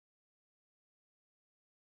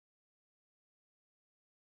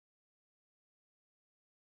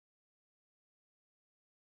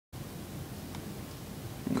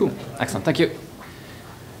Cool. Excellent. Thank you.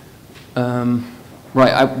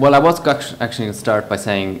 Right. Well, I was actually going to start by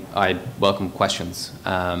saying I'd welcome questions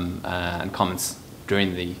and comments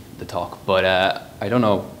during the talk, but I don't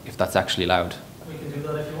know if that's actually allowed. We can do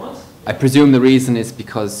that if you want. I presume the reason is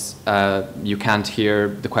because you can't hear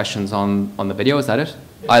the questions on the video. Is that it?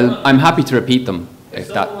 I'm happy to repeat them. If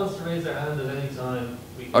someone wants to raise their hand at any time,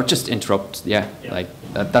 we can. Or just interrupt. Yeah. Like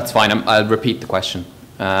that's fine. I'll repeat the question.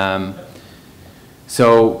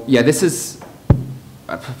 So yeah, this is.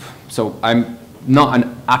 So I'm not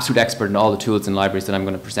an absolute expert in all the tools and libraries that I'm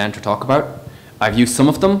going to present or talk about. I've used some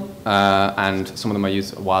of them, and some of them I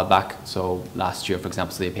used a while back. So last year, for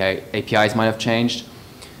example, so the APIs might have changed,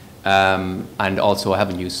 and also I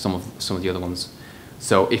haven't used some of the other ones.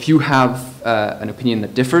 So if you have an opinion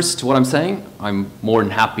that differs to what I'm saying, I'm more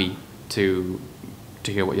than happy to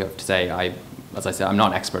hear what you have to say. As I said, I'm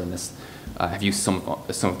not an expert in this. I've used some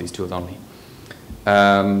of these tools only.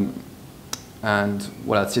 And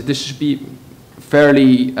what else? This should be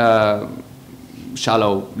fairly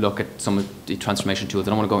shallow look at some of the transformation tools.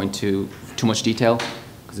 I don't want to go into too much detail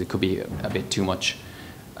because it could be a bit too much.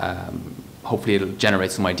 Hopefully it'll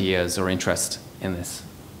generate some ideas or interest in this.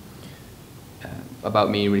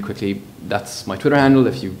 About me really quickly, that's my Twitter handle.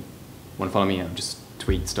 If you want to follow me, I just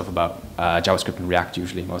tweet stuff about JavaScript and React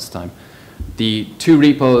usually most of the time. The two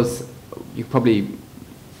repos, you probably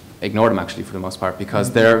ignore them actually for the most part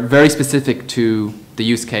because they're very specific to the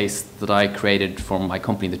use case that I created for my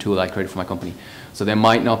company, the tool I created for my company. So they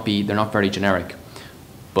might not be, they're not very generic,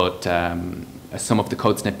 but some of the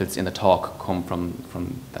code snippets in the talk come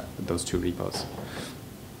from those two repos.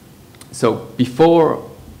 So before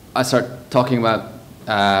I start talking about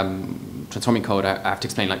transforming code, I have to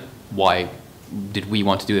explain like why did we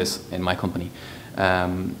want to do this in my company.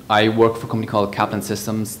 I work for a company called Kaplan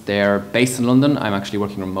Systems. They're based in London. I'm actually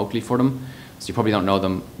working remotely for them, so you probably don't know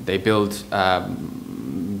them. They build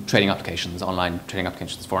trading applications, online trading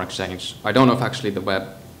applications, foreign exchange. I don't know if actually the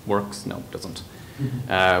web works. No, it doesn't.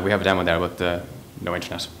 We have a demo there, but no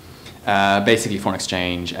internet. Basically foreign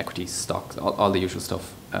exchange, equities, stocks, all the usual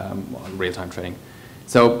stuff, real-time trading.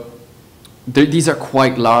 So these are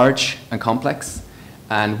quite large and complex,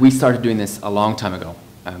 and we started doing this a long time ago.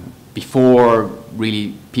 Before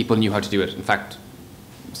really people knew how to do it. In fact,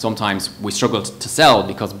 sometimes we struggled to sell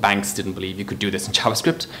because banks didn't believe you could do this in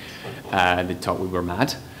JavaScript. They thought we were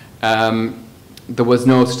mad. There was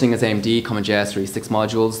no such thing as AMD, CommonJS, or E6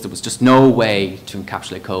 modules. There was just no way to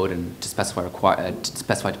encapsulate code and to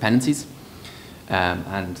specify dependencies.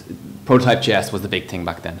 And prototype.js was the big thing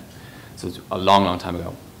back then. So it was a long, long time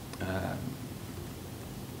ago.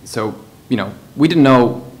 So, you know, we didn't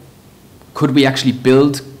know, could we actually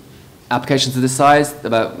build applications of this size,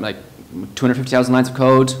 about like 250,000 lines of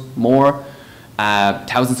code, more,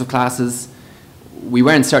 thousands of classes. We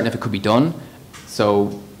weren't certain if it could be done.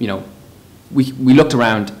 So, you know, we looked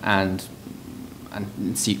around and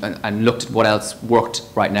looked at what else worked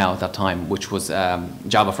right now at that time, which was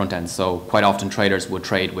Java front ends. So quite often traders would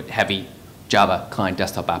trade with heavy Java client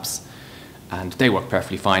desktop apps, and they worked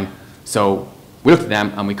perfectly fine. So we looked at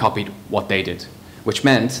them and we copied what they did, which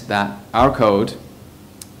meant that our code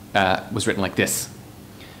was written like this.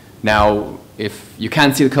 Now, if you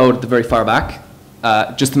can't see the code at the very far back,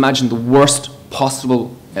 just imagine the worst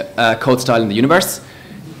possible code style in the universe,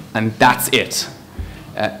 and that's it.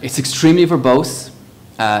 It's extremely verbose,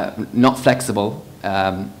 not flexible,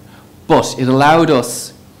 but it allowed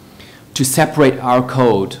us to separate our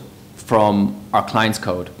code from our client's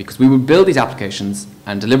code, because we would build these applications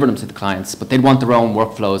and deliver them to the clients, but they'd want their own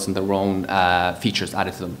workflows and their own features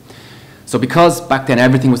added to them. So because back then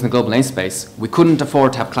everything was in the global namespace, we couldn't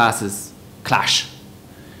afford to have classes clash.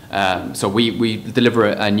 So we deliver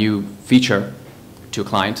a new feature to a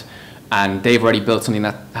client, and they've already built something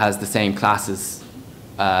that has the same classes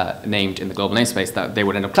named in the global namespace, that they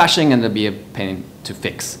would end up clashing and it'd be a pain to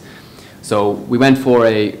fix. So we went for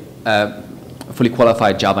a fully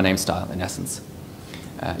qualified Java name style, in essence.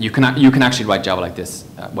 You can actually write Java like this,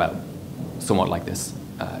 well, somewhat like this.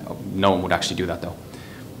 No one would actually do that though.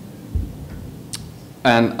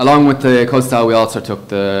 And along with the code style, we also took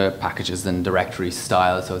the packages and directory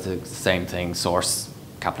style, so it's the same thing, source,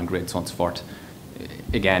 Kaplan grid, so on and so forth.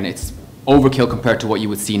 Again, it's overkill compared to what you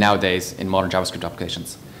would see nowadays in modern JavaScript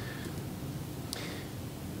applications.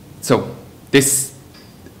 So this,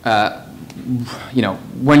 you know,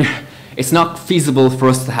 it's not feasible for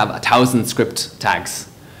us to have 1,000 script tags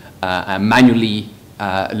manually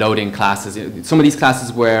loading classes. Some of these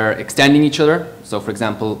classes were extending each other. So for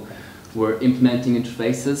example, we're implementing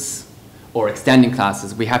interfaces or extending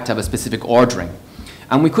classes. We had to have a specific ordering.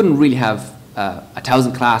 And we couldn't really have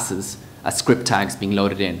 1,000 classes as script tags being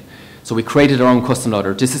loaded in. So we created our own custom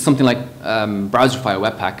loader. This is something like Browserify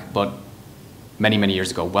Webpack, but many, many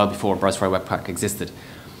years ago, well before Browserify Webpack existed.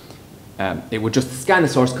 It would just scan the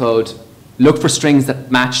source code, look for strings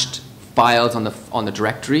that matched files on the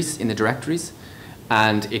directories, in the directories,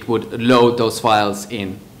 and it would load those files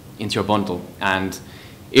into your bundle. And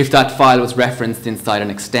if that file was referenced inside an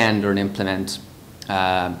extend or an implement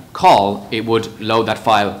call, it would load that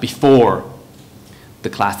file before the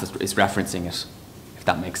class is referencing it, if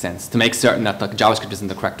that makes sense, to make certain that the JavaScript is in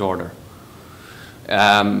the correct order.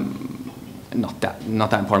 Not that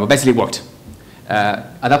important, but basically it worked.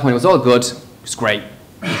 At that point, it was all good. It was great.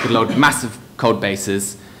 You could load massive code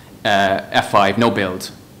bases, F5, no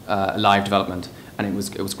build, live development, and it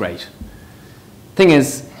was great. Thing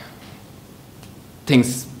is,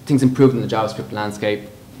 things improved in the JavaScript landscape.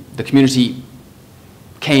 The community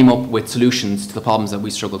came up with solutions to the problems that we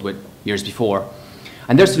struggled with years before,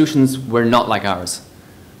 and their solutions were not like ours.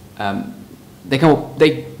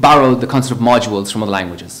 They borrowed the concept of modules from other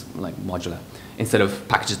languages, like modula, instead of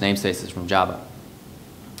packages, namespaces from Java.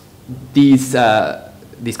 These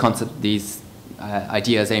ideas,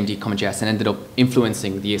 AMD, CommonJS, and ended up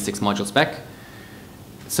influencing the ES6 module spec.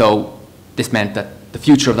 So this meant that the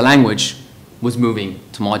future of the language was moving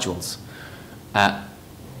to modules. That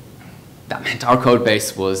meant our code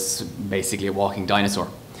base was basically a walking dinosaur.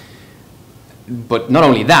 But not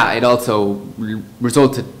only that, it also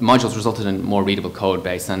modules resulted in more readable code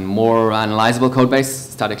base and more analyzable code base,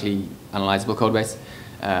 statically analyzable code base,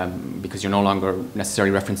 because you're no longer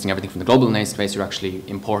necessarily referencing everything from the global namespace. You're actually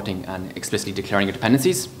importing and explicitly declaring your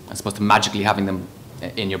dependencies, as opposed to magically having them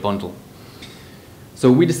in your bundle. So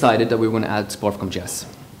we decided that we were going to add support for CommonJS.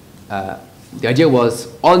 The idea was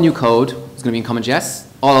all new code is going to be in CommonJS,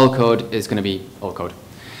 all old code is going to be old code,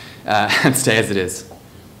 and stay as it is.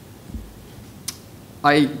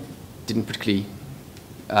 I didn't particularly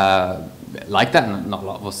like that, and not a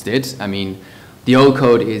lot of us did. I mean, the old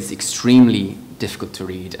code is extremely difficult to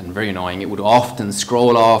read and very annoying. It would often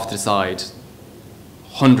scroll off to the side,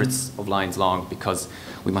 hundreds of lines long, because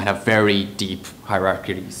we might have very deep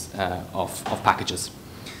hierarchies of packages.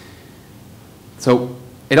 So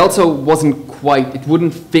it also wasn't quite, it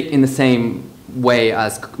wouldn't fit in the same way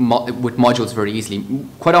as with modules very easily.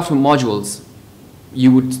 Quite often modules, you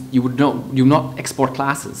would not export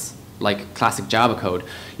classes like classic Java code.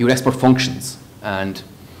 You would export functions, and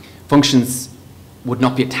functions would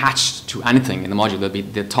not be attached to anything in the module. They'd be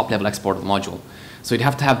the top level export of the module. So you'd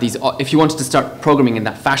have to have these, if you wanted to start programming in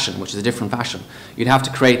that fashion, which is a different fashion, you'd have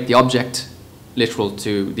to create the object literal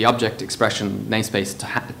to the object expression namespace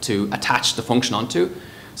to attach the function onto.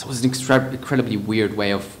 So it was an incredibly weird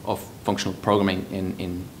way of functional programming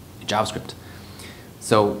in JavaScript.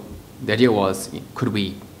 So the idea was, could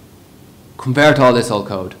we convert all this old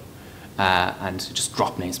code and just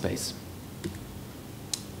drop namespace?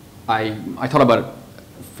 I thought about it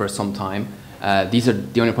for some time. These are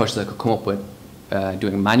the only approaches I could come up with,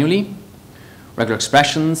 doing it manually, regular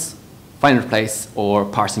expressions, find and replace, or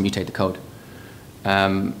parse and mutate the code.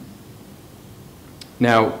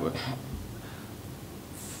 Now,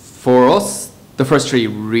 for us, the first three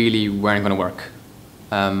really weren't going to work.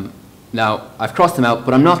 Now, I've crossed them out,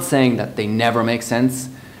 but I'm not saying that they never make sense.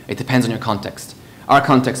 It depends on your context. Our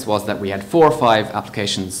context was that we had 4 or 5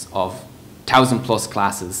 applications of 1,000+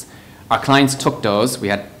 classes. Our clients took those. We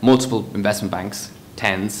had multiple investment banks,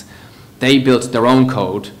 tens. They built their own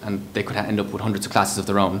code, and they could end up with hundreds of classes of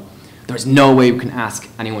their own. There is no way we can ask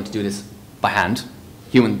anyone to do this by hand.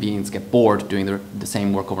 Human beings get bored doing the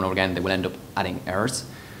same work over and over again. They will end up adding errors.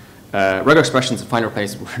 Regular expressions and find and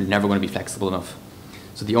replace were never going to be flexible enough.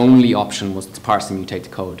 So the only option was to parse and mutate the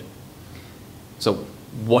code. So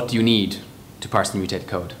what do you need to parse and mutate the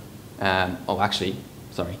code?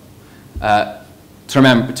 To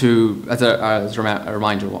remember, as a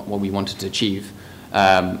reminder, what we wanted to achieve,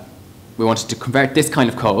 we wanted to convert this kind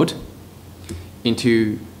of code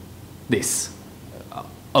into this,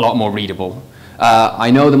 a lot more readable.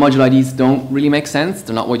 I know the module IDs don't really make sense.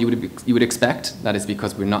 They're not what you would expect. That is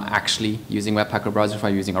because we're not actually using Webpack or Browserify,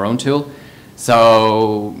 we're using our own tool.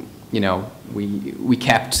 So, you know, we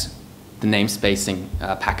kept the namespacing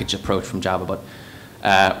package approach from Java, but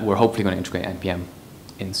we're hopefully going to integrate NPM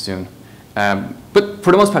in soon. But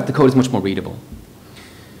for the most part, the code is much more readable.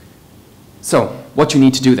 So, what you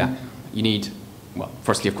need to do that? You need, well,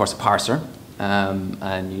 firstly, of course, a parser.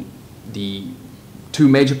 And the 2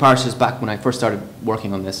 major parsers back when I first started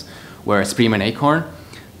working on this were Esprima and Acorn.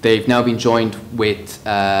 They've now been joined with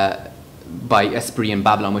by Esprit and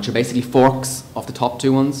Babylon, which are basically forks of the top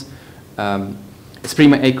 2 ones.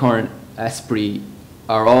 Esprima, Acorn, Esprit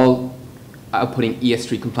are all outputting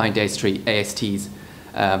ES3 compliant ASTs.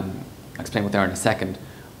 I'll explain what they are in a second.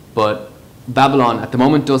 But Babylon at the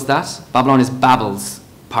moment does that. Babylon is Babel's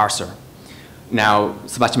parser. Now,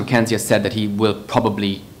 Sebastian McKenzie has said that he will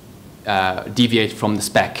probably deviate from the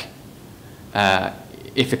spec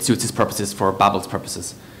if it suits his purposes for Babel's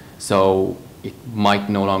purposes. So it might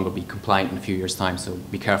no longer be compliant in a few years' time, so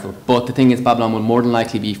be careful. But the thing is, Babylon will more than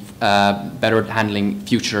likely be better at handling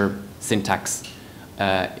future syntax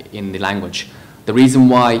in the language. The reason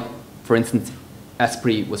why, for instance,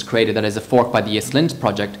 Esprit was created, that is a fork by the ESLint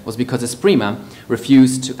project, was because Esprima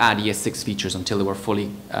refused to add ES6 features until they were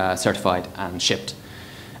fully certified and shipped.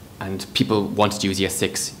 And people wanted to use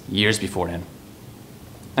ES6 years before then.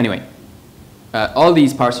 Anyway, all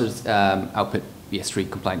these parsers output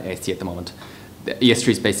ES3 compliant AST at the moment. The ES3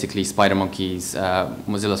 is basically SpiderMonkey's,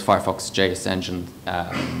 Mozilla's Firefox JS Engine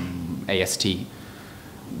AST.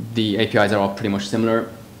 The APIs are all pretty much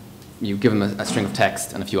similar. You give them a string of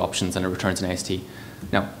text and a few options, and it returns an AST.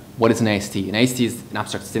 Now, what is an AST? An AST is an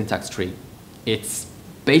abstract syntax tree. It's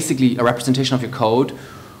basically a representation of your code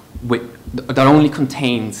that only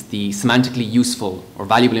contains the semantically useful or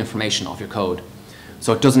valuable information of your code.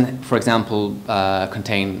 So it doesn't, for example,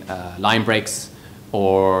 contain line breaks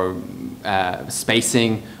or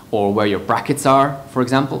spacing or where your brackets are, for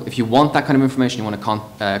example. If you want that kind of information, you want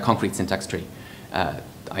a concrete syntax tree.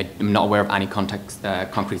 I am not aware of any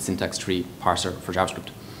concrete syntax tree parser for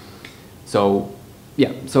JavaScript. So,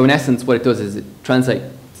 yeah, so in essence, what it does is it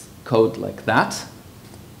translates code like that,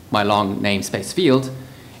 my long namespace field,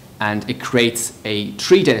 and it creates a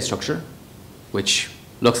tree data structure, which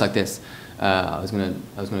looks like this. I was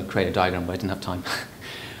gonna create a diagram, but I didn't have time.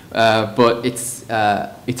 But it's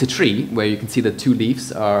a tree where you can see the two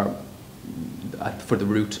leaves are for the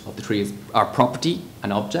root of the tree are property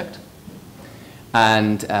and object.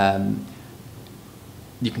 And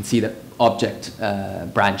you can see that object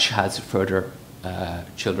branch has further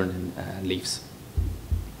children and leaves.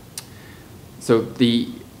 So the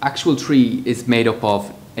actual tree is made up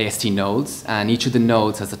of AST nodes, and each of the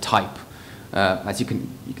nodes has a type. As you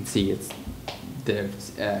can see, it's the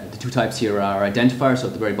two types here are identifiers. So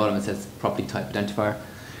at the very bottom it says property type identifier,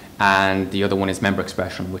 and the other one is member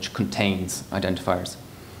expression, which contains identifiers.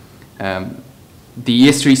 The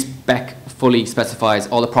ES3 spec fully specifies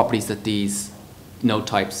all the properties that these node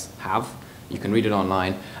types have. You can read it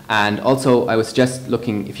online. And also, I would suggest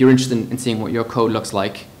looking, if you're interested in seeing what your code looks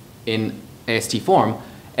like in AST form,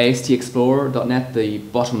 ASTExplorer.net, the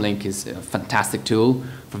bottom link, is a fantastic tool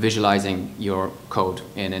for visualizing your code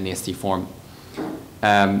in an AST form.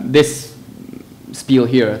 This spiel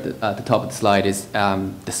here at the top of the slide is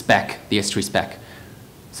the spec, the ES3 spec.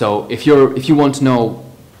 So if you want to know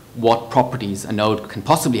what properties a node can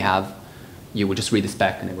possibly have, you will just read the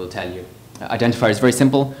spec and it will tell you. Identifier is very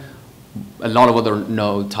simple. A lot of other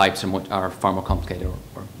node types are far more complicated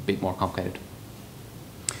or a bit more complicated.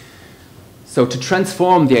 So to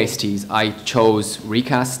transform the ASTs, I chose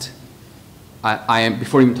Recast.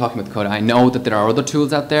 Before even talking about the code, I know that there are other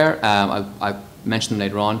tools out there. I'll mention them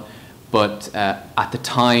later on. But at the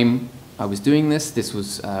time I was doing this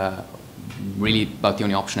was really about the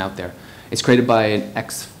only option out there. It's created by an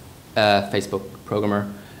ex-Facebook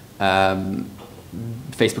programmer.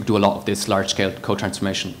 Facebook do a lot of this large-scale code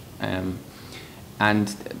transformation.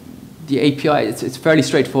 And the API, it's fairly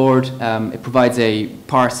straightforward. It provides a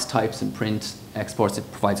parse types and print exports.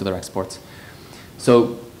 It provides other exports.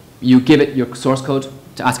 So you give it your source code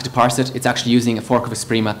to ask it to parse it. It's actually using a fork of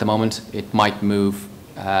Esprima at the moment. It might move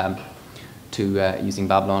to using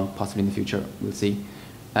Babylon, possibly in the future. We'll see.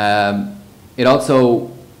 It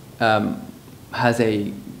also has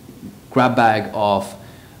a grab bag of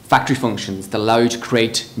factory functions that allow you to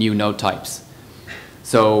create new node types.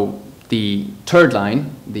 So the third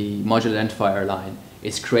line, the module identifier line,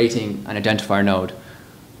 is creating an identifier node.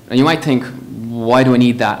 And you might think, why do I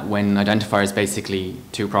need that when identifier is basically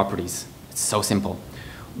two properties? It's so simple.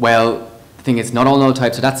 Well, the thing is, not all node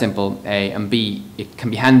types are that simple, A, and B, it can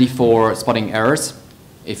be handy for spotting errors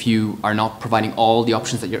if you are not providing all the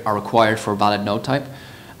options that are required for a valid node type.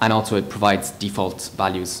 And also it provides default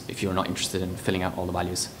values if you're not interested in filling out all the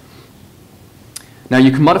values. Now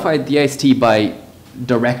you can modify the AST by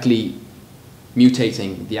directly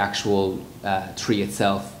mutating the actual tree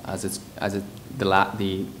itself, as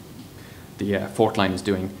the fourth line is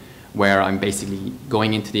doing, where I'm basically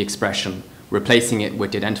going into the expression, replacing it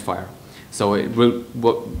with the identifier. So it will,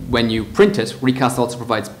 when you print it, Recast also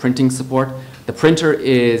provides printing support. The printer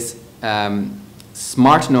is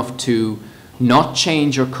smart enough to not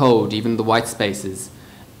change your code, even the white spaces,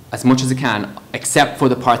 as much as it can, except for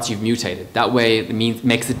the parts you've mutated. That way it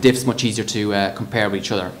makes the diffs much easier to compare with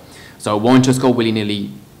each other. So it won't just go willy-nilly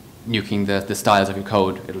nuking the styles of your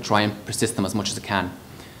code. It'll try and persist them as much as it can.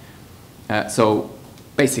 So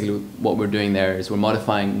basically what we're doing there is we're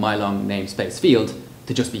modifying mylong namespace field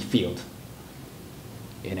to just be field,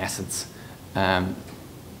 in essence.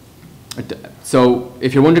 So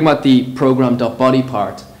if you're wondering about the program.body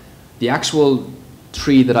part, the actual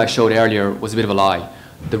tree that I showed earlier was a bit of a lie.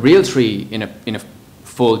 The real tree in a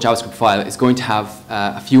full JavaScript file is going to have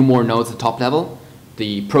a few more nodes at the top level,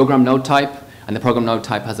 the program node type, and the program node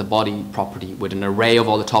type has a body property with an array of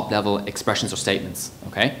all the top level expressions or statements,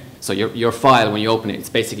 okay? So your file, when you open it, it's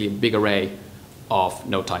basically a big array of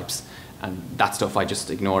node types. And that stuff I just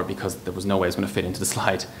ignored because there was no way it was going to fit into the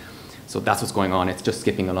slide. So that's what's going on. It's just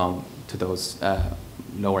skipping along to those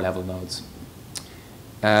lower level nodes.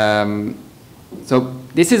 So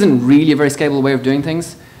this isn't really a very scalable way of doing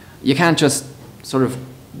things. You can't just sort of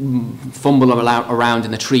fumble around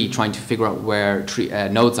in the tree trying to figure out where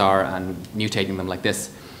nodes are and mutating them like this.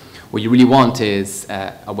 What you really want is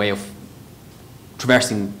a way of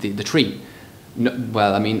traversing the tree.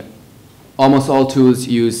 Well, I mean, almost all tools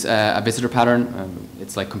use a visitor pattern.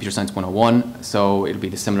 It's like Computer Science 101, so it'll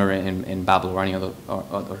be similar in Babel or any other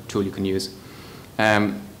tool you can use.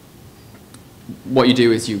 What you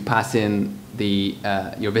do is you pass in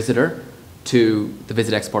your visitor to the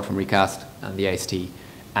visit export from Recast and the AST,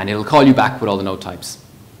 and it'll call you back with all the node types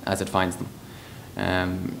as it finds them.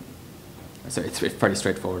 So it's fairly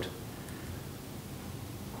straightforward.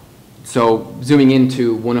 So zooming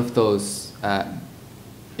into one of those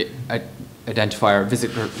identifier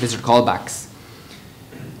visitor callbacks,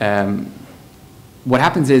 what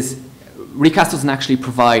happens is Recast doesn't actually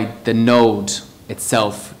provide the node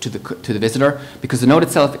itself to the visitor because the node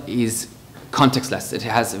itself is contextless. It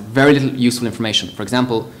has very little useful information. For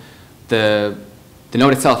example, the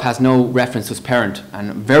node itself has no reference to its parent,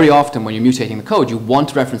 and very often when you're mutating the code, you want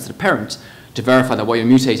to reference to the parent to verify that what you're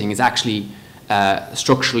mutating is actually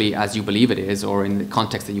structurally as you believe it is, or in the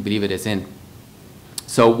context that you believe it is in.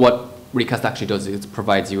 So what Recast actually does is it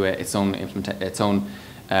provides you its own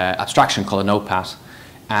abstraction called a nodepat,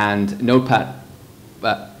 and nodepat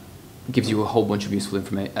gives you a whole bunch of useful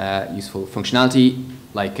functionality,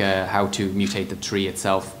 like how to mutate the tree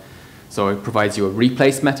itself. So it provides you a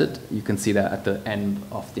replace method. You can see that at the end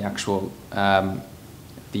of the actual the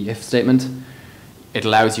if statement. It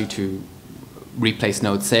allows you to replace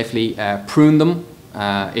nodes safely, prune them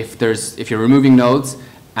if you're removing nodes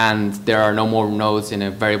and there are no more nodes in a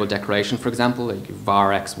variable declaration, for example, like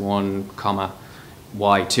var x1, comma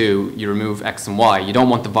y2, you remove x and y. You don't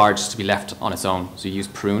want the var just to be left on its own, so you use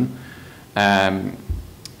prune. And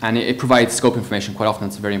it provides scope information. Quite often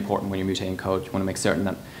it's very important when you're mutating code. You want to make certain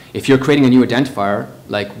that if you're creating a new identifier,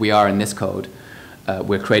 like we are in this code,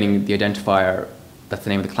 we're creating the identifier, that's the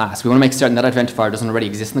name of the class. We want to make certain that identifier doesn't already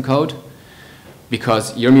exist in the code,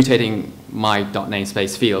 because you're mutating my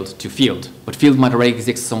 .namespace field to field, but field might already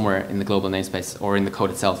exist somewhere in the global namespace or in the code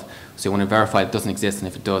itself. So you want to verify it doesn't exist, and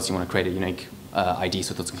if it does, you want to create a unique ID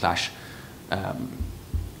so it doesn't clash.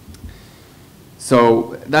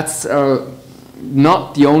 So that's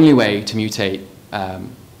not the only way to mutate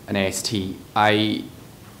an AST.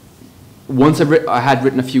 Once I had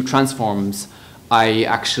written a few transforms, I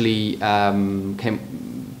actually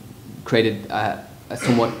created a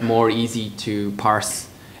somewhat more easy to parse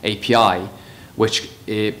API, which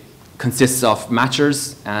consists of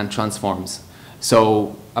matchers and transforms.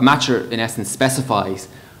 So a matcher, in essence, specifies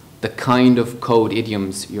the kind of code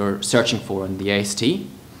idioms you're searching for in the AST,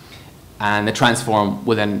 and the transform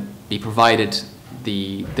will then be provided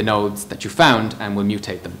the nodes that you found and will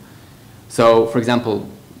mutate them. So, for example,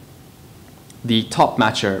 the top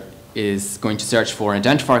matcher is going to search for an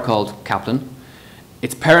identifier called Kaplan.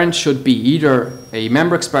 Its parent should be either a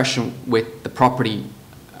member expression with the property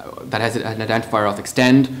that has an identifier of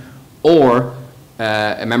extend, or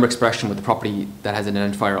a member expression with the property that has an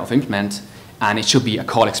identifier of implement, and it should be a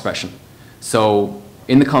call expression. So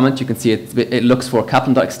in the comment you can see it looks for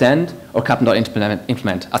Kaplan.extend or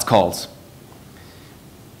Kaplan.implement as calls.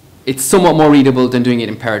 It's somewhat more readable than doing it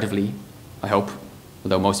imperatively, I hope,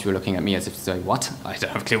 although most of you are looking at me as if to say, what? I don't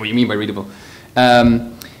have a clue what you mean by readable.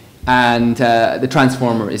 And the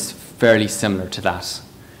transformer is fairly similar to that.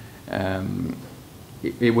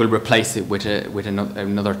 It will replace it with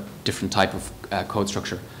another different type of code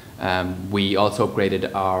structure. We also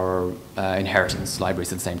upgraded our inheritance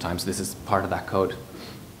libraries at the same time, so this is part of that code.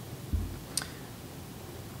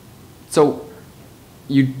 So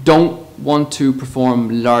you don't want to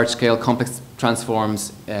perform large-scale complex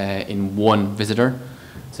transforms in one visitor.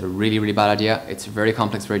 It's a really, really bad idea. It's very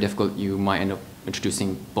complex, very difficult. You might end up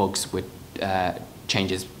introducing bugs with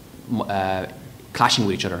changes clashing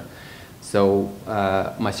with each other. So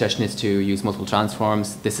my suggestion is to use multiple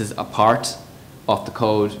transforms. This is a part of the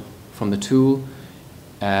code from the tool.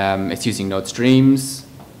 It's using node streams.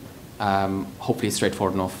 Hopefully it's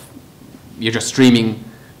straightforward enough. You're just streaming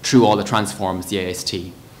through all the transforms, the AST.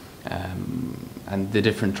 And the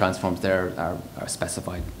different transforms there are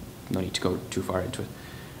specified. No need to go too far into it.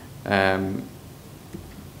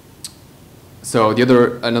 So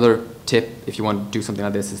another tip, if you want to do something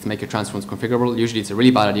like this, is to make your transforms configurable. Usually it's a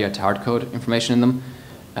really bad idea to hard code information in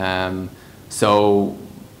them. So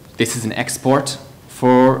this is an export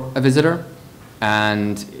for a visitor,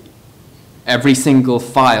 and every single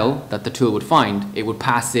file that the tool would find, it would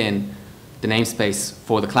pass in the namespace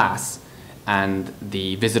for the class, and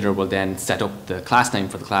the visitor will then set up the class name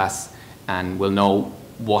for the class and will know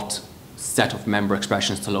what set of member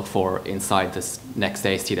expressions to look for inside this next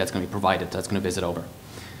AST that's going to be provided, that's going to visit over.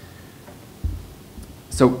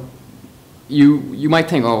 So you might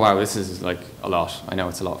think, oh wow, this is like a lot. I know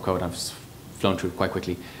it's a lot of code. I've just flown through it quite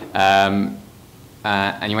quickly. And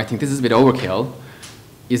you might think this is a bit overkill.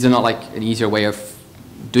 Is there not like an easier way of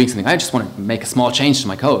doing something? I just want to make a small change to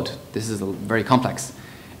my code. This is very complex.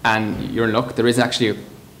 And you're in luck. There is actually a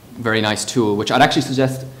very nice tool, which I'd actually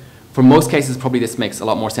suggest, for most cases, probably this makes a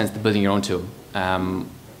lot more sense than building your own tool.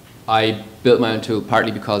 I built my own tool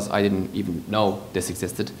partly because I didn't even know this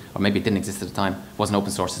existed, or maybe it didn't exist at the time. It wasn't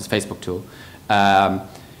open source, it's a Facebook tool. And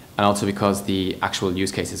also because the actual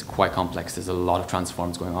use case is quite complex. There's a lot of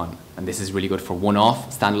transforms going on. And this is really good for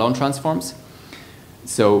one-off standalone transforms.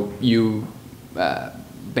 So you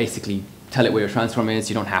basically tell it where your transform is.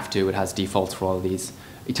 You don't have to. It has defaults for all of these.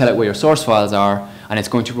 You tell it where your source files are, and it's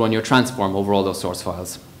going to run your transform over all those source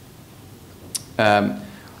files.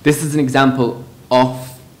 This is an example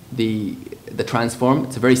of the transform.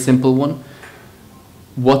 It's a very simple one.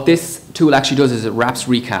 What this tool actually does is it wraps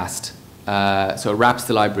recast. So it wraps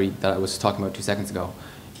the library that I was talking about 2 seconds ago.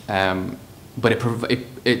 But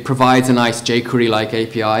it provides a nice jQuery-like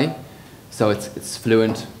API. So it's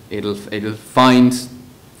fluent. It'll find,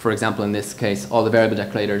 for example, in this case, all the variable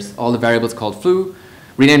declarators, all the variables called foo,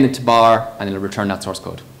 rename it to bar, and it'll return that source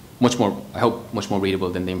code. Much more, I hope, much more readable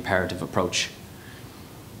than the imperative approach.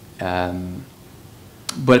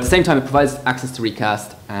 But at the same time, it provides access to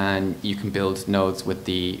recast, and you can build nodes with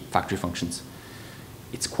the factory functions.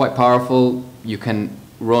 It's quite powerful. You can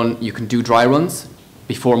do dry runs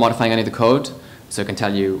before modifying any of the code. So it can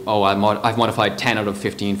tell you, oh, I've modified 10 out of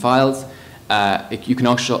 15 files. You can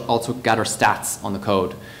also gather stats on the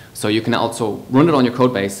code. So you can also run it on your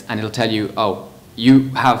code base, and it'll tell you, oh, you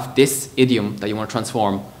have this idiom that you want to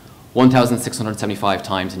transform 1,675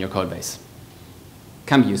 times in your code base.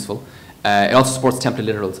 Can be useful. It also supports template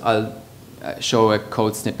literals. I'll show a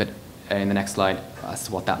code snippet in the next slide as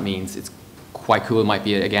to what that means. It's quite cool. It might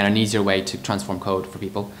be, again, an easier way to transform code for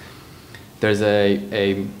people. There's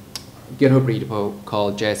a GitHub repo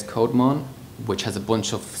called JS CodeMon, which has a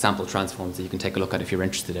bunch of sample transforms that you can take a look at if you're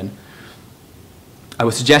interested in. I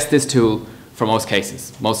would suggest this tool for most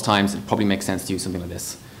cases. Most times, it probably makes sense to use something like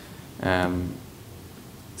this.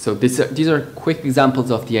 So these are quick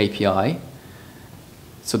examples of the API.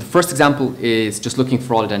 So the first example is just looking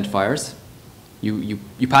for all identifiers. You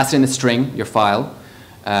pass it in a string, your file.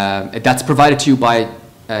 That's provided to you by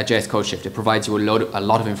JS CodeShift. It provides you a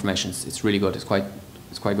lot of information. It's really good. It's quite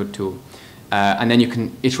a good tool. And then you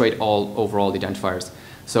can iterate over all the identifiers.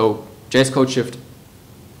 So JS CodeShift,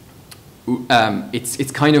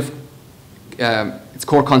 its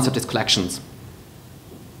core concept is collections.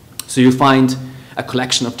 So you find a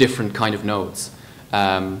collection of different kind of nodes.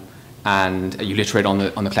 And you iterate on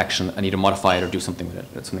the collection and either modify it or do something with it,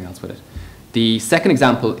 or something else with it. The second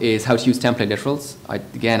example is how to use template literals.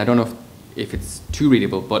 Again, I don't know if it's too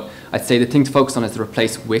readable, but I'd say the thing to focus on is the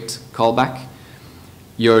replace with callback.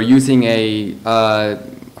 You're using I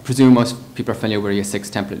presume most people are familiar with ES6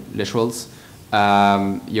 template literals.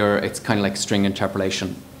 It's kind of like string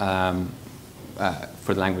interpolation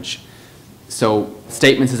for the language. So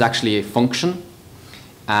statements is actually a function,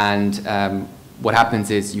 and what happens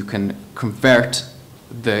is you can convert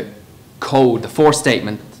the code, the for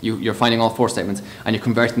statement, you're finding all for statements, and you're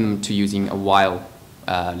converting them to using a while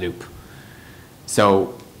loop.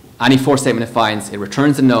 So any for statement it finds, it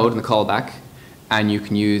returns a node in the callback, and you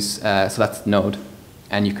can use, so that's node,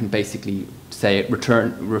 and you can basically say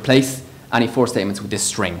replace any for statements with this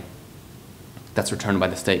string that's returned by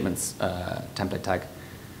the statements template tag.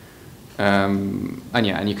 And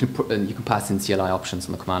you can pass in CLI options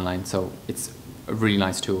on the command line, so it's a really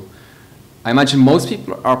nice tool. I imagine most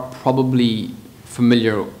people are probably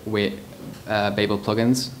familiar with Babel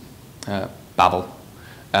plugins, Babel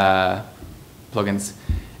plugins.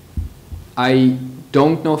 I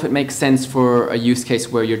don't know if it makes sense for a use case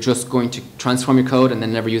where you're just going to transform your code and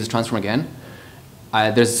then never use a transform again.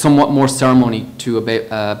 There's somewhat more ceremony to a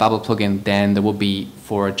Babel plugin than there would be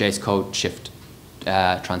for a JS code shift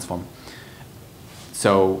transform.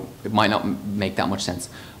 So it might not make that much sense.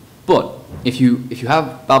 But if you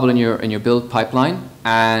have Babel in your build pipeline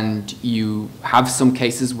and you have some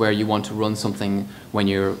cases where you want to run something when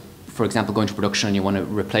you're, for example, going to production and you want to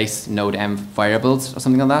replace node m variables or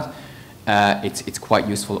something like that, it's quite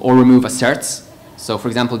useful. Or remove asserts. So for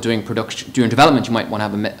example, during development, you might want to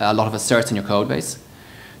have a lot of asserts in your code base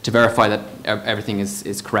to verify that everything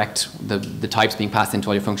is correct, the types being passed into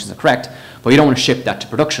all your functions are correct, but you don't want to ship that to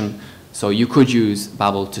production, so you could use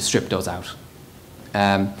Babel to strip those out.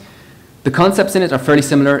 The concepts in it are fairly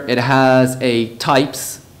similar. It has a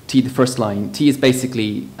types, T the first line. T is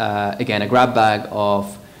basically, again, a grab bag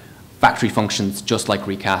of factory functions, just like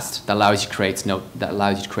Recast, that allows you to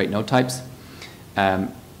create node types.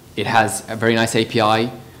 It has a very nice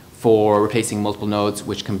API for replacing multiple nodes,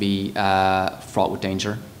 which can be fraught with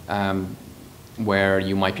danger, where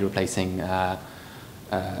you might be replacing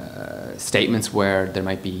statements where there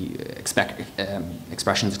might be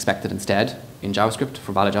expressions expected instead in JavaScript,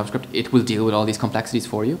 for valid JavaScript. It will deal with all these complexities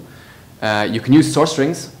for you. You can use source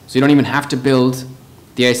strings, so you don't even have to build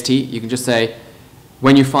the AST. You can just say,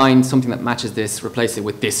 when you find something that matches this, replace it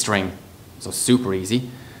with this string. So super easy.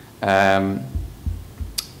 And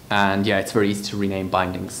yeah, it's very easy to rename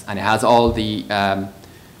bindings. And it has all the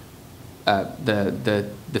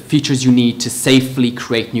features you need to safely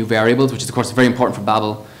create new variables, which is of course very important for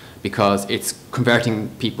Babel because it's converting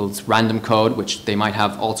people's random code, which they might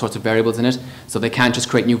have all sorts of variables in it. So they can't just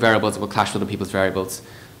create new variables that will clash with other people's variables.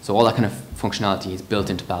 So all that kind of functionality is built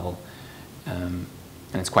into Babel. And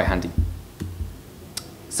it's quite handy.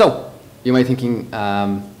 So you might be thinking,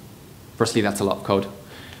 firstly, that's a lot of code.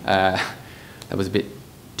 That was a bit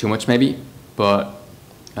too much maybe, but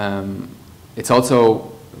it's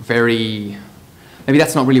also very, maybe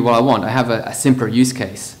that's not really what I want. I have a simpler use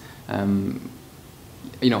case.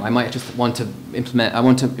 You know, I might just want to implement, I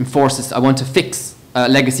want to enforce this, I want to fix a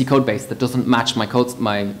legacy code base that doesn't match my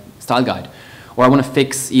style guide. Or I want to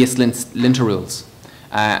fix ESLint linter rules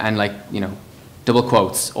and like, you know, double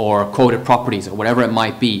quotes or quoted properties or whatever it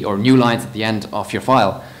might be, or new lines at the end of your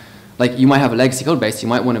file. Like you might have a legacy code base, you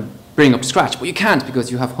might want to bring up to scratch, but you can't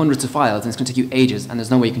because you have hundreds of files and it's going to take you ages and there's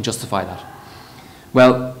no way you can justify that.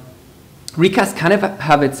 Well, Recast kind of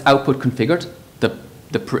have its output configured,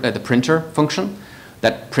 the printer function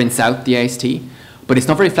that prints out the AST, but it's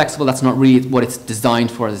not very flexible. That's not really what it's designed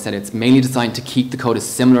for. As I said, it's mainly designed to keep the code as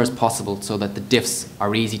similar as possible so that the diffs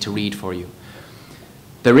are easy to read for you.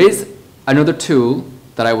 There is another tool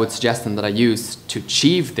that I would suggest and that I use to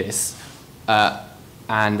achieve this,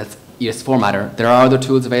 and that's ES Formatter. There are other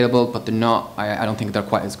tools available, but they're not, I don't think they're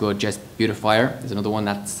quite as good. Just Beautifier is another one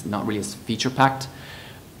that's not really as feature-packed.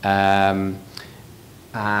 And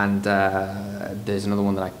there's another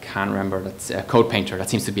one that I can't remember. That's Code Painter. That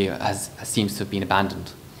seems to be seems to have been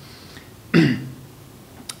abandoned.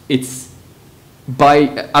 It's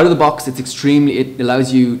out of the box. It's extremely. It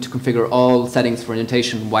allows you to configure all settings for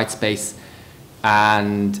indentation, white space,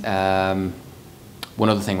 and one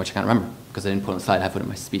other thing which I can't remember because I didn't put on the slide. I have it in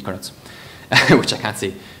my speed cards, which I can't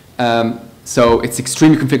see. So it's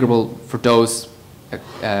extremely configurable for those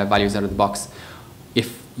values out of the box.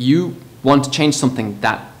 If you want to change something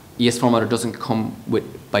that ES Formatter doesn't come with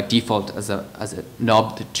by default as a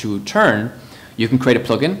knob to turn, you can create a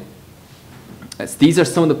plugin. These are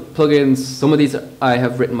some of the plugins. Some of these I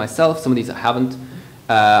have written myself. Some of these I haven't.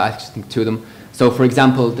 I think two of them. So for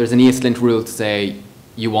example, there's an ESLint rule to say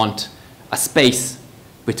you want a space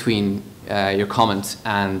between your comment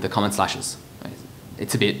and the comment slashes. Right?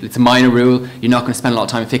 It's a minor rule. You're not going to spend a lot of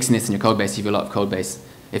time fixing this in your code base if you have a lot of code base.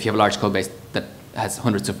 If you have a large code base that has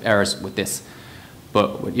hundreds of errors with this.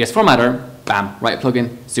 But with ES Formatter, bam, write a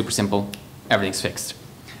plugin, super simple, everything's fixed.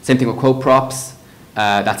 Same thing with quote props,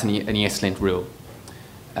 that's an ESLint rule,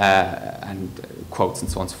 and quotes and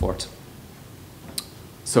so on and so forth.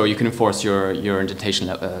 So you can enforce your indentation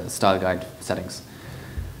style guide settings.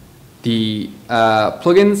 The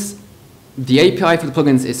plugins, the API for the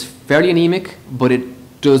plugins is fairly anemic, but it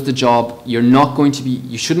does the job. You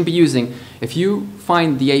shouldn't be using, if you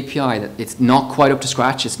find the API that it's not quite up to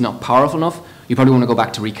scratch, it's not powerful enough, you probably want to go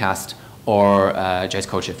back to Recast or JS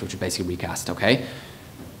Code Shift, which is basically Recast, okay?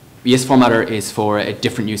 ES Formatter is for a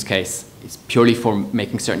different use case. It's purely for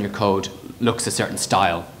making certain your code looks a certain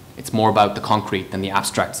style. It's more about the concrete than the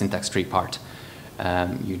abstract syntax tree part.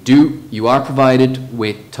 You are provided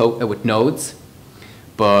with nodes,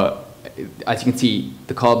 but as you can see,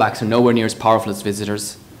 the callbacks are nowhere near as powerful as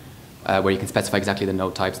visitors. where you can specify exactly the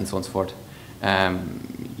node types and so on and so forth.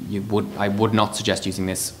 I would not suggest using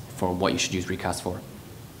this for what you should use recast for.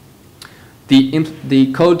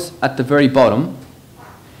 The code at the very bottom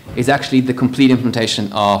is actually the complete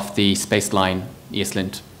implementation of the spaceline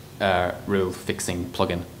ESLint rule fixing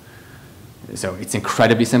plugin. So it's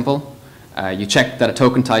incredibly simple. You check that a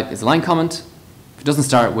token type is a line comment. If it doesn't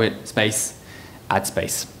start with space, add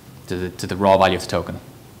space to the raw value of the token.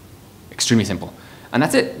 Extremely simple. And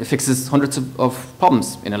that's it. It fixes hundreds of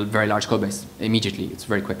problems in a very large code base immediately. It's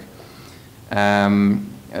very quick.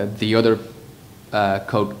 The other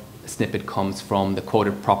code snippet comes from the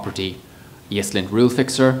quoted property ESLint rule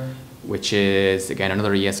fixer, which is, again,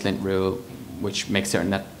 another ESLint rule which makes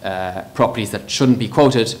certain that properties that shouldn't be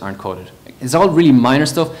quoted aren't quoted. It's all really minor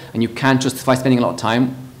stuff, and you can't justify spending a lot of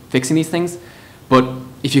time fixing these things. But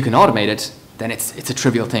if you can automate it, then it's a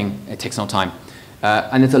trivial thing. It takes no time.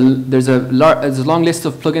 And there's a long list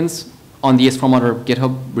of plugins on the ESFormatter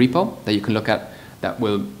GitHub repo that you can look at that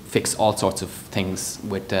will fix all sorts of things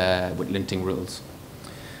with linting rules.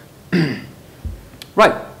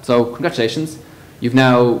 Right, so congratulations. You've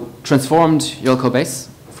now transformed your code base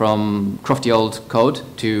from crufty old code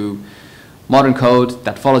to modern code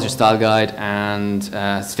that follows your style guide and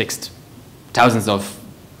has fixed tens of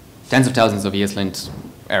thousands of ESLint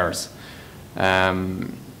errors.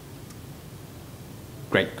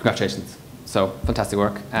 Great, congratulations. So, fantastic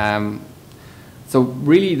work. So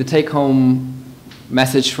really the take-home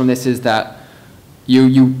message from this is that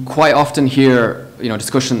you quite often hear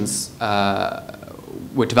discussions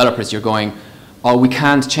with developers. You're going, oh, we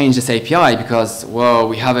can't change this API because, whoa,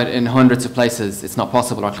 we have it in hundreds of places. It's not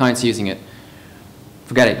possible. Our client's using it.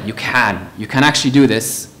 Forget it. You can. You can actually do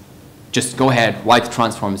this. Just go ahead, write the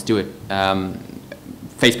transforms, do it.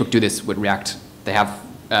 Facebook do this with React. They have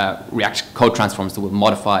React code transforms that will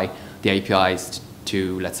modify the APIs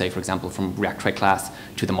to, let's say, for example, from React Trait class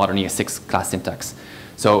to the modern ES6 class syntax.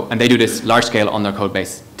 So, and they do this large scale on their code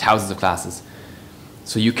base, thousands of classes.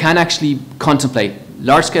 So you can actually contemplate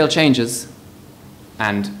large scale changes,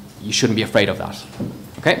 and you shouldn't be afraid of that.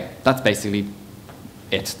 Okay, that's basically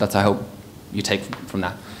it. That's, I hope, you take from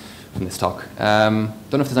this talk. Don't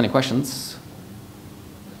know if there's any questions.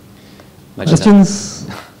 Questions?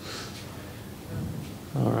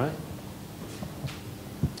 All right.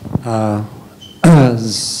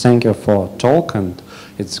 Thank you for talk, and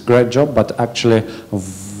it's a great job. But actually,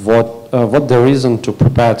 what the reason to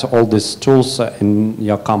prepare all these tools in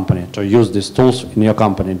your company, to use these tools in your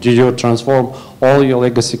company? Did you transform all your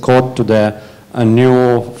legacy code to the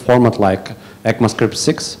new format like ECMAScript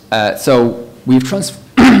 6? So we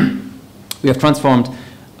have transformed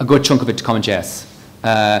a good chunk of it to CommonJS.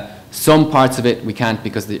 Some parts of it we can't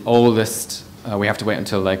because the oldest, we have to wait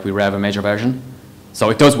until we rev a major version. So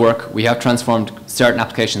it does work. We have transformed certain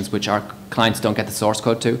applications which our clients don't get the source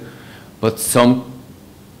code to, but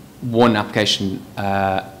one application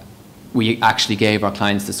we actually gave our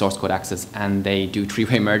clients the source code access, and they do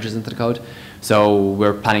three-way merges into the code. So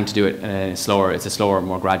we're planning to do it in it's a slower,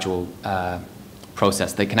 more gradual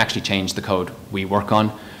process. They can actually change the code we work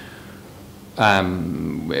on.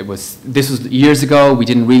 This was years ago. We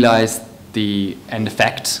didn't realize the end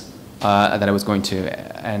effect that it was going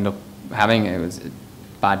to end up having. It was a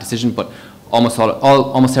bad decision, but almost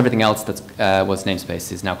everything else that was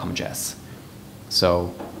namespace is now CommonJS.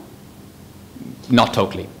 So not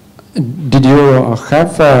totally. Did you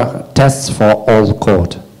have tests for all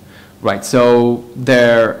code? Right. So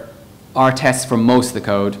there are tests for most of the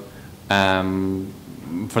code.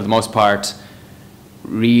 For the most part,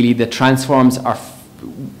 really the transforms are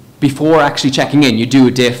before actually checking in. You do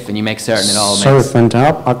a diff and you make certain it all makes. Sorry to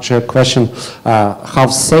interrupt. Actually, a question: how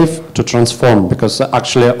safe to transform? Because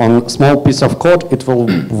actually, on a small piece of code, it will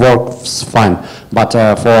work fine. But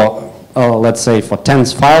for let's say for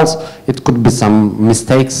tens files, it could be some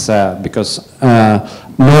mistakes because not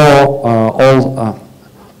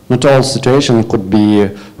all situation could be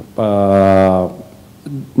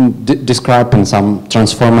described in some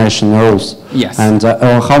transformation rules. Yes. And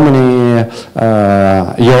how many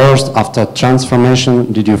years after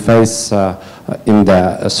transformation did you face in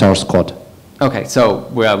the source code? Okay, so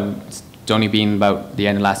it's only been about the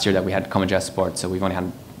end of last year that we had CommonJS support, so we've only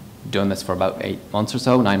done this for about 8 months or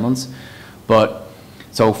so, 9 months. But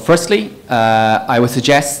so firstly, I would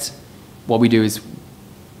suggest what we do is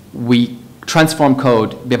we transform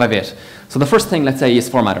code bit by bit. So the first thing, let's say, is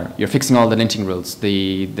formatter. You're fixing all the linting rules,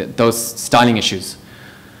 those styling issues.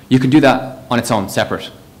 You can do that on its own, separate.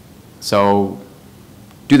 So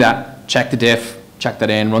do that, check the diff, check that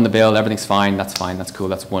in, run the build, everything's fine, that's cool,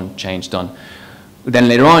 that's one change done. Then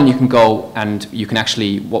later on, you can go and you can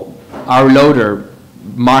actually, our loader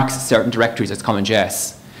marks certain directories as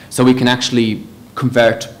CommonJS. So we can actually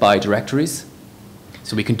convert by directories.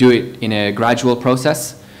 So we can do it in a gradual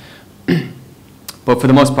process. But for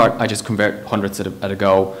the most part, I just convert hundreds at a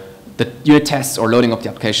go. The unit tests or loading up the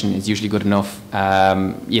application is usually good enough.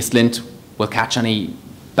 ESLint will catch any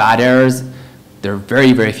bad errors. There are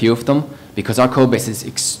very, very few of them because our code base is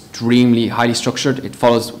extremely highly structured. It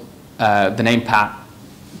follows the name path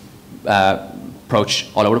approach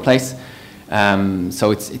all over the place.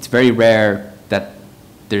 So it's very rare that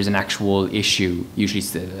there's an actual issue. Usually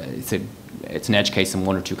it's an edge case in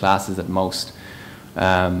 1 or 2 classes at most.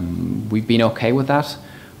 We've been okay with that,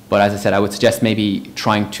 but as I said, I would suggest maybe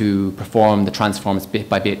trying to perform the transforms bit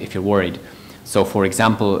by bit if you're worried. So for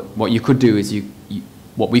example, what you could do is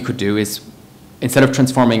what we could do is instead of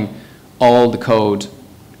transforming all the code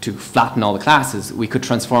to flatten all the classes, we could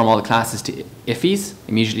transform all the classes to ifs,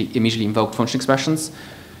 immediately invoked function expressions.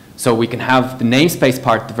 So we can have the namespace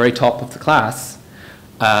part at the very top of the class,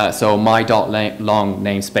 so my.long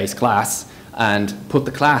namespace class, and put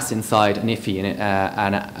the class inside an IFI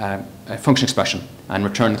and a function expression, and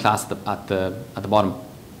return the class at the bottom.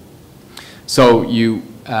 So you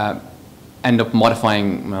end up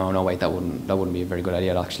modifying. No, wait, that wouldn't be a very good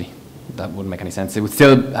idea actually. That wouldn't make any sense. It would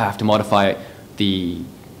still have to modify the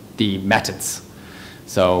methods.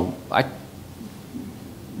 So I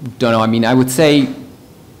don't know. I mean, I would say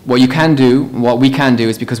what we can do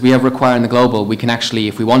is because we have require in the global, we can actually,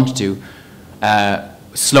 if we want to,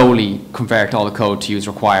 slowly convert all the code to use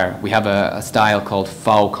require. We have a style called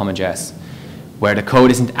faux CommonJS, where the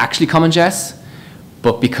code isn't actually CommonJS,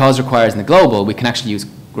 but because require is in the global, we can actually use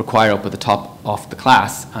require up at the top of the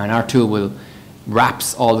class, and our tool will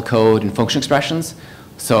wraps all the code in function expressions,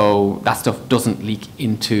 so that stuff doesn't leak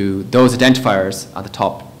into, those identifiers at the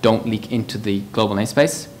top don't leak into the global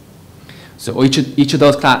namespace. So each of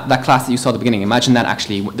those that class that you saw at the beginning, imagine that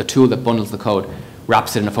actually the tool that bundles the code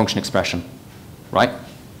wraps it in a function expression, right?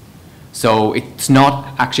 So it's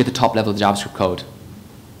not actually at the top level of the JavaScript code.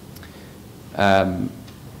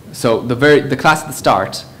 So the class at the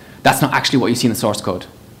start, that's not actually what you see in the source code.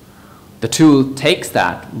 The tool takes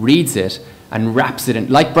that, reads it, and wraps it in,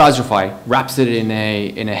 like Browserify, wraps it in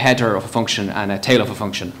a header of a function and a tail of a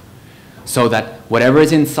function, so that whatever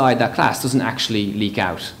is inside that class doesn't actually leak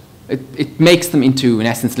out. It makes them into, in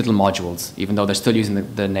essence, little modules, even though they're still using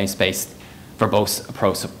the namespace verbose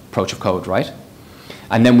approach of code, right?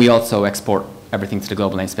 And then we also export everything to the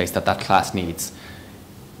global namespace that class needs.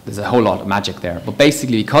 There's a whole lot of magic there. But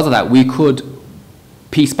basically, because of that, we could,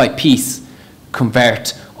 piece by piece,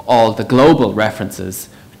 convert all the global references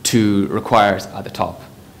to requires at the top.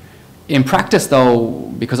 In practice,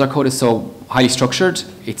 though, because our code is so highly structured,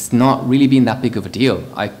 it's not really been that big of a deal.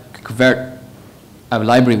 I could convert a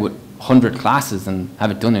library with 100 classes and have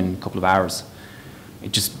it done in a couple of hours.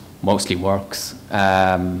 It just mostly works.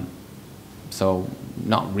 So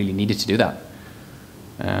not really needed to do that.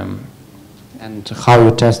 And how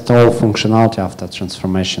you test all functionality after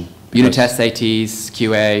transformation? Unit tests, ATs,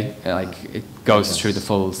 QA, like it goes through the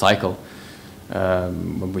full cycle.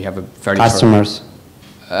 When we have a fairly customers.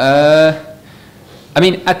 I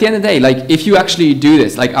mean, at the end of the day, like if you actually do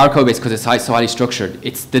this, like our code base, because it's so highly structured,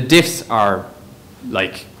 the diffs are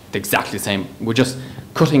like exactly the same. We're just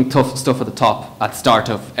cutting tough stuff at the top at the start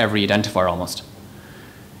of every identifier almost.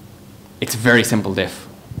 It's a very simple diff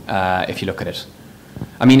if you look at it.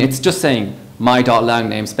 I mean, it's just saying my.lang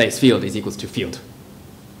namespace field is equals to field.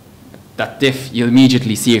 That diff, you'll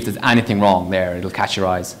immediately see if there's anything wrong there. It'll catch your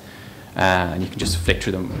eyes. And you can just flick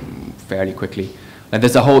through them fairly quickly. And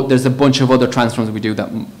there's a bunch of other transforms that we do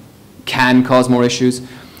that can cause more issues.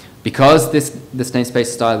 Because this namespace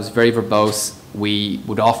style was very verbose, we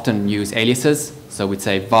would often use aliases. So we'd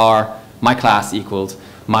say var my class equals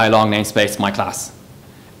my long namespace my class.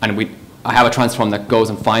 And I have a transform that goes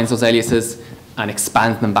and finds those aliases and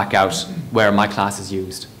expands them back out where my class is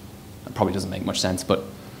used. That probably doesn't make much sense, but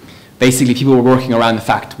basically people were working around the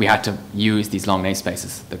fact we had to use these long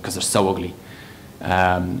namespaces because they're so ugly.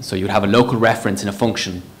 So you'd have a local reference in a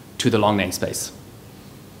function to the long namespace.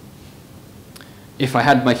 If I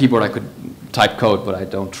had my keyboard, I could type code, but I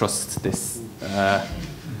don't trust this. I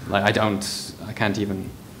can't even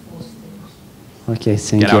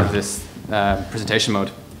get out of this presentation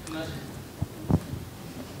mode.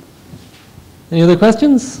 Any other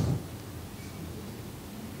questions?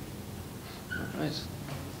 Right.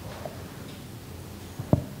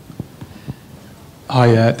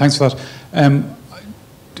 Hi, thanks for that.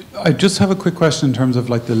 I just have a quick question in terms of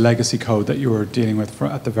like the legacy code that you were dealing with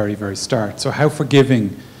at the very, very start. So how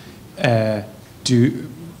forgiving is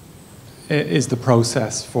the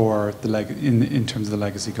process for in terms of the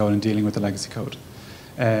legacy code and dealing with the legacy code?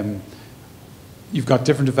 You've got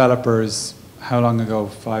different developers, how long ago,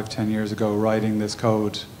 5, 10 years ago, writing this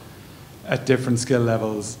code at different skill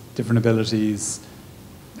levels, different abilities,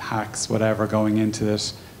 hacks, whatever, going into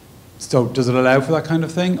it. So does it allow for that kind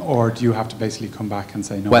of thing, or do you have to basically come back and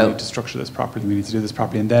say, no, we need to structure this properly, we need to do this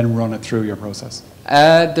properly, and then run it through your process?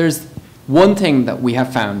 There's one thing that we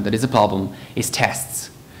have found that is a problem, is tests.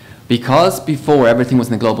 Because before everything was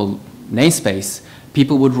in the global namespace,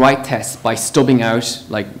 people would write tests by stubbing out,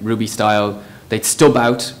 like Ruby style, they'd stub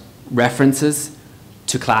out references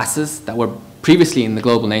to classes that were previously in the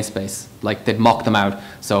global namespace, like they'd mock them out.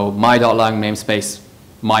 So my.lang namespace,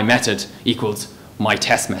 my method equals my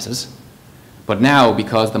test method. But now,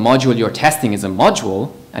 because the module you're testing is a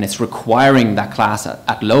module, and it's requiring that class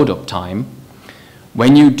at load-up time,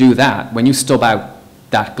 when you do that, when you stub out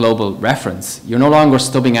that global reference, you're no longer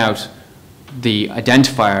stubbing out the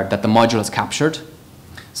identifier that the module has captured.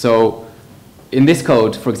 So in this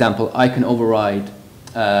code, for example, I can override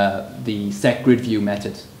the setGridView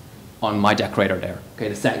method on my decorator there, okay,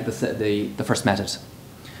 the first method.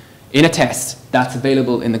 In a test, that's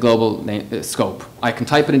available in the global scope. I can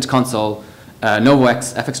type it into console,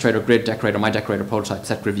 NovoX, FXTrader, Grid Decorator, My Decorator, Prototype,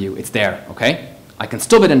 setGridView, it's there, okay? I can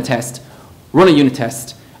stub it in test, run a unit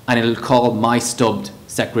test, and it'll call my stubbed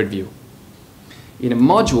setGridView. In a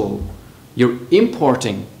module, you're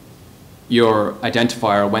importing your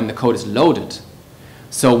identifier when the code is loaded.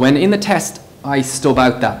 So when in the test I stub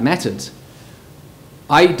out that method,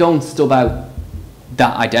 I don't stub out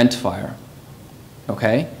that identifier,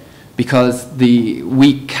 okay? Because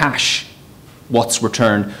we cache what's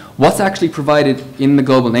returned. What's actually provided in the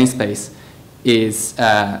global namespace is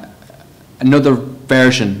another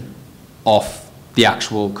version of the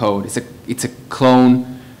actual code. It's a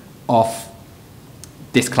clone of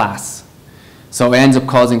this class. So it ends up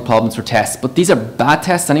causing problems for tests. But these are bad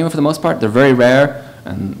tests anyway for the most part. They're very rare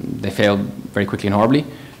and they fail very quickly and horribly.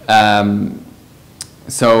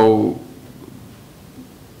 So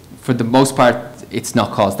for the most part, it's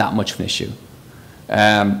not caused that much of an issue.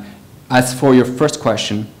 As for your first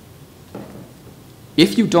question,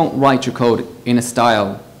 if you don't write your code in a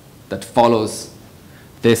style that follows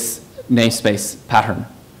this namespace pattern,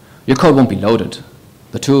 your code won't be loaded.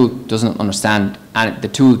 The tool doesn't understand, and the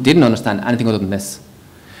tool didn't understand anything other than this.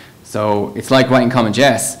 So it's like writing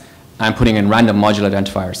CommonJS and putting in random module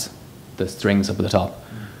identifiers, the strings up at the top.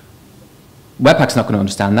 Webpack's not going to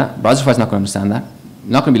understand that. Browserify's not going to understand that.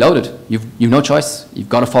 Not going to be loaded. You've no choice. You've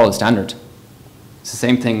got to follow the standard. It's the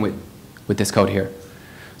same thing with this code here.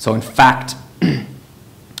 So in fact,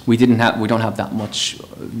 we don't have that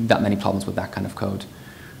many problems with that kind of code.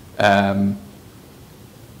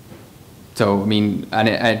 So I mean,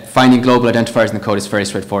 and finding global identifiers in the code is very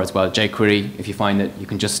straightforward as well. jQuery, if you find it, you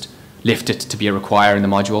can just lift it to be a require in the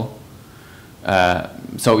module.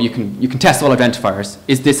 So you can test all identifiers.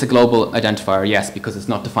 Is this a global identifier? Yes, because it's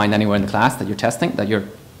not defined anywhere in the class that you're testing, that you're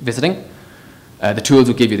visiting. The tools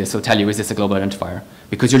will give you this. They'll tell you, is this a global identifier?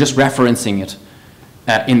 Because you're just referencing it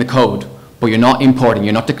in the code, but you're not importing,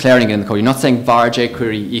 you're not declaring it in the code. You're not saying var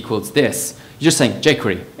jQuery equals this. You're just saying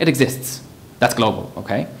jQuery, it exists. That's global,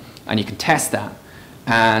 okay? And you can test that.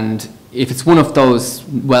 And if it's one of those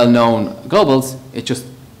well-known globals, it just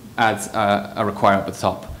adds a require up at the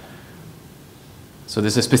top. So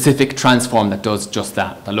there's a specific transform that does just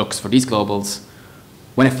that looks for these globals.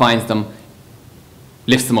 When it finds them,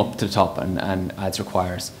 lifts them up to the top and adds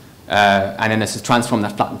requires. And then there's a transform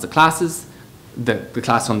that flattens the classes, the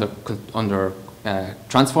class under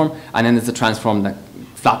transform, and then there's a transform that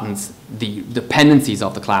flattens the dependencies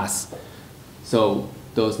of the class. So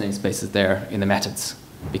those namespaces there in the methods,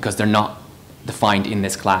 because they're not defined in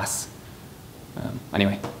this class.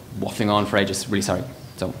 Anyway, waffling on for ages, really sorry.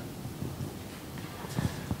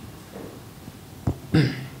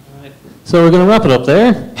 So we're going to wrap it up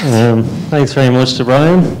there. Thanks very much to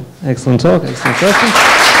Brian. Excellent talk, excellent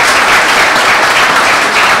question.